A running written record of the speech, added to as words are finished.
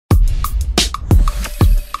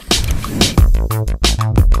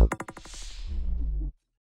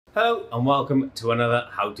Hello and welcome to another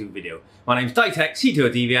how-to video. My name's Ditech, C2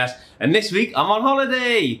 at DVS, and this week I'm on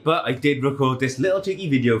holiday, but I did record this little cheeky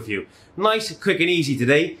video for you. Nice, quick and easy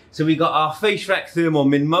today. So we got our Face Rec Thermal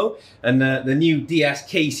Minmo and the new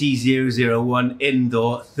DS-KC001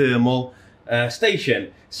 Indoor Thermal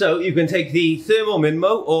Station. So you can take the Thermal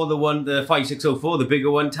Minmo or the 5604, the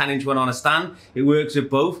bigger one, 10-inch one on a stand. It works with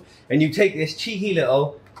both. And you take this cheeky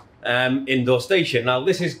little indoor station. Now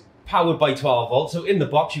this is powered by 12 volts, so in the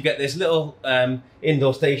box you get this little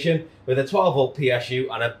indoor station with a 12 volt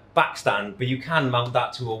PSU and a back stand, but you can mount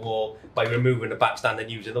that to a wall by removing the back stand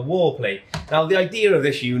and using the wall plate. Now the idea of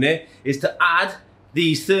this unit is to add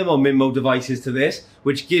these Thermal Minmo devices to this,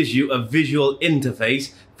 which gives you a visual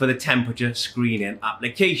interface for the temperature screening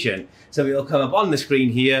application. So it'll come up on the screen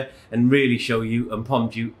here and really show you and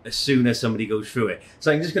prompt you as soon as somebody goes through it.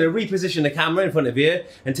 So I'm just going to reposition the camera in front of you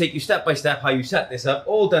and take you step by step how you set this up,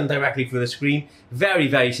 all done directly through the screen. Very,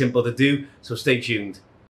 very simple to do, so stay tuned.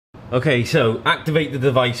 Okay, so activate the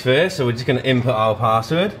device first, so we're just going to input our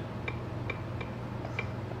password.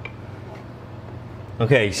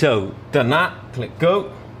 Okay, so done that, click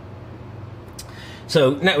go.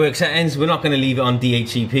 So network settings, we're not going to leave it on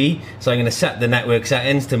DHCP, so I'm going to set the network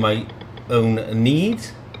settings to my own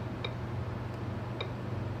needs.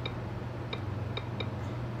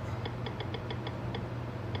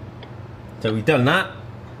 So we've done that.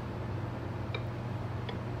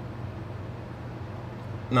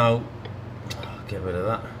 Now, get rid of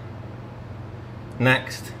that.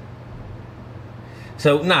 Next.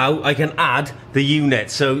 So now I can add the unit.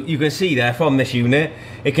 So you can see there from this unit,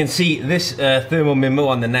 it can see this Thermal Minmo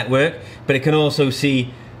on the network, but it can also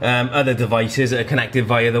see other devices that are connected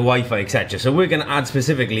via the Wi-Fi, etc. So we're going to add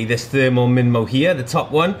specifically this Thermal Minmo here, the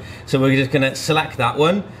top one. So we're just going to select that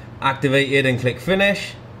one, activate it and click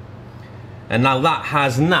finish. And now that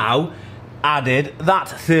has now added that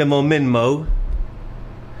Thermal Minmo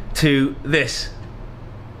to this.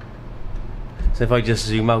 So if I just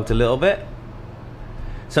zoom out a little bit.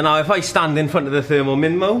 So now if I stand in front of the Thermal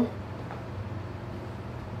Minmo,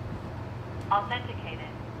 authenticated.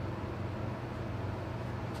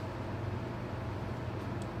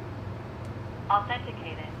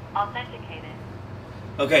 Authenticated. Authenticated.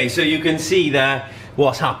 okay, so you can see there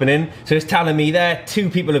what's happening. So it's telling me there 2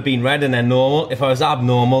 people have been red and they're normal. If I was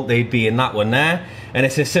abnormal, they'd be in that one there. And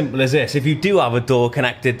it's as simple as this. If you do have a door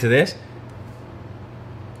connected to this,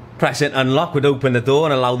 pressing unlock would open the door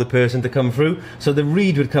and allow the person to come through. So the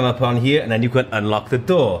read would come up on here and then you can unlock the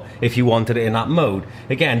door if you wanted it in that mode.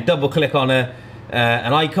 Again, double click on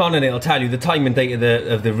an icon and it'll tell you the time and date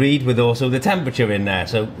of the read with also the temperature in there.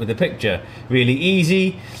 So with the picture, really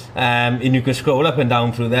easy. And you can scroll up and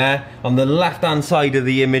down through there. On the left hand side of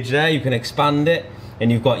the image there, you can expand it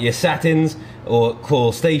and you've got your settings or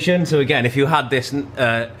call station. So again, if you had this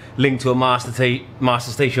linked to a master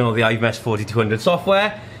station or the IMS 4200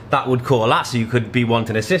 software, that would call that, so you could be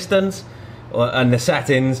wanting assistance, and the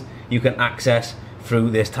settings you can access through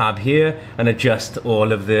this tab here and adjust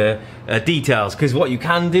all of the details, because what you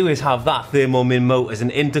can do is have that Thermal Minmo as an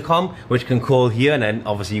intercom which can call here and then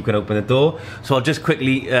obviously you can open the door. So I'll just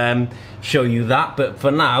quickly show you that, but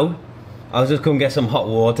for now I'll just go and get some hot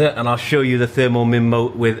water and I'll show you the Thermal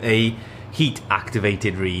Minmo with a heat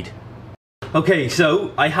activated read. Okay,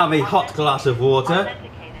 so I have a hot glass of water,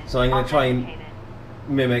 so I'm going to try and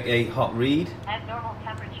mimic a hot read. At normal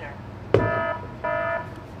temperature.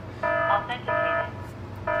 Authenticated.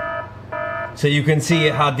 So you can see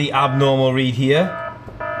it had the abnormal read here.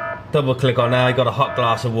 Double click on there, I got a hot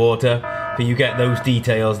glass of water, but you get those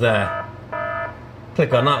details there.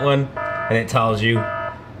 Click on that one and it tells you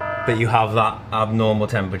that you have that abnormal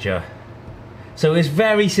temperature. So it's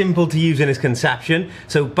very simple to use in its conception.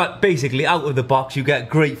 So, but basically out of the box you get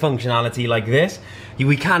great functionality like this.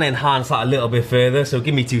 We can enhance that a little bit further, so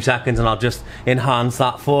give me 2 seconds and I'll just enhance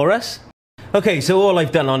that for us. Okay, so all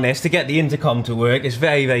I've done on this to get the intercom to work is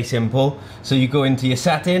very, very simple. So you go into your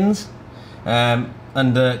settings,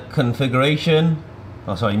 under configuration,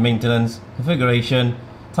 maintenance, configuration,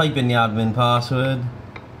 type in the admin password.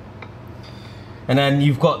 And then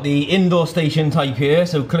you've got the indoor station type here,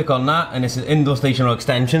 so click on that and it's an indoor station or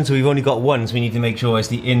extension, so we've only got one, so we need to make sure it's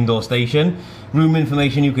the indoor station. Room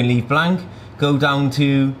information you can leave blank. Go down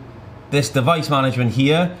to this device management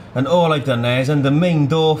here, and all I've done there is under main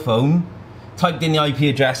door phone, typed in the IP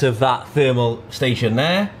address of that thermal station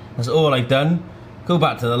there. That's all I've done. Go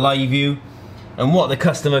back to the live view, and what the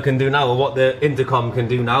customer can do now, or what the intercom can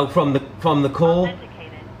do now from the call,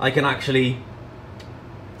 I can actually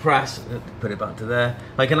press, put it back to there,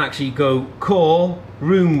 I can actually go call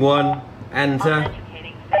room 1, enter.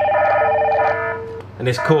 and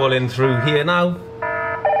it's calling through here now.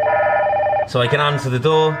 So I can answer the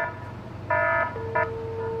door.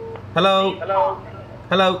 Hello? Hello?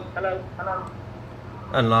 Hello? Hello? Hello?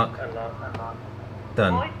 Unlock.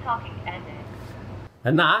 Done. Voice talking ended.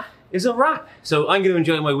 And that is a wrap. So I'm going to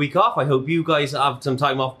enjoy my week off. I hope you guys have some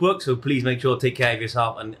time off booked. So please make sure to take care of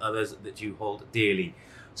yourself and others that you hold dearly.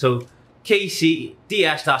 So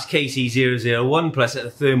DS-KC001 plus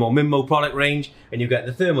a thermal Mimo product range, and you get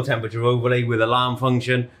the thermal temperature overlay with alarm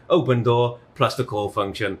function, open door, plus the call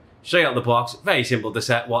function. Straight out the box, very simple to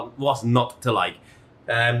set, what's not to like.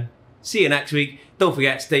 See you next week. Don't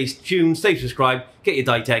forget, stay tuned, stay subscribed, get your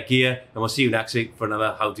Ditech gear, and we'll see you next week for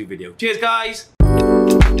another how-to video. Cheers, guys!